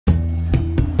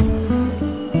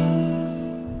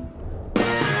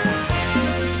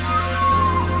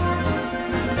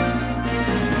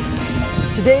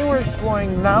Today we're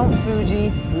exploring Mount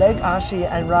Fuji, Lake Ashi,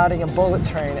 and riding a bullet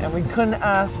train, and we couldn't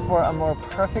ask for a more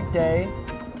perfect day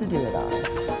to do it on.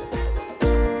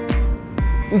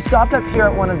 We've stopped up here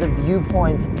at one of the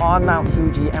viewpoints on Mount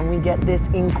Fuji, and we get this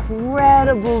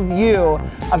incredible view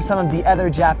of some of the other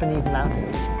Japanese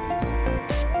mountains.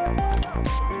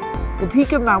 The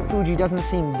peak of Mount Fuji doesn't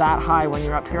seem that high when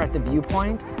you're up here at the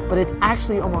viewpoint, but it's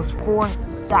actually almost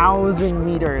 4,000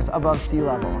 meters above sea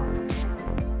level.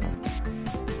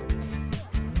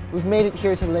 We've made it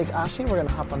here to Lake Ashi. We're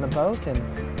gonna hop on the boat and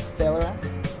sail around.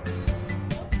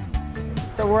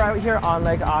 So we're out here on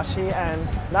Lake Ashi, and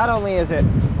not only is it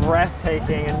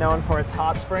breathtaking and known for its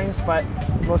hot springs, but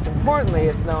most importantly,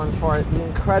 it's known for the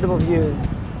incredible views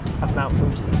of Mount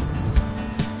Fuji.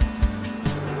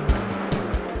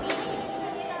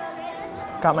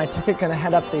 Got my ticket, gonna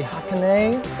head up the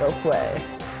Hakone ropeway.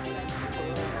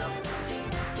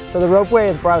 So the ropeway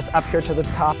has brought us up here to the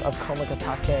top of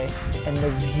Komagatake, and the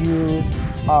views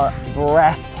are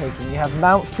breathtaking. You have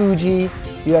Mount Fuji,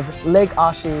 you have Lake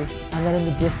Ashi, and then in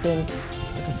the distance,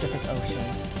 the Pacific Ocean.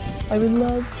 I'm in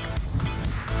love.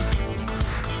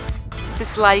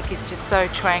 This lake is just so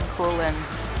tranquil and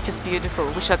just beautiful.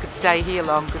 Wish I could stay here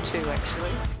longer too,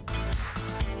 actually.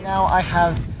 Now I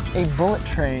have a bullet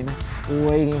train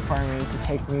waiting for me to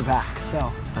take me back, so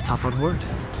let's hop on board.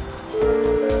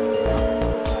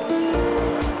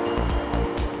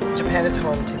 Japan is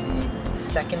home to the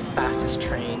second fastest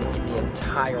train in the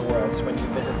entire world, so when you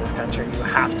visit this country, you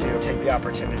have to take the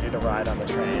opportunity to ride on the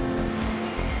train.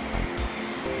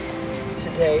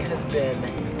 Today has been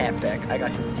epic. I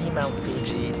got to see Mount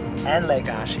Fuji and Lake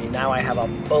Ashi. Now I have a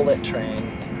bullet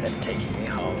train that's taking me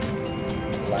home.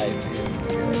 Life is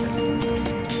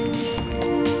good.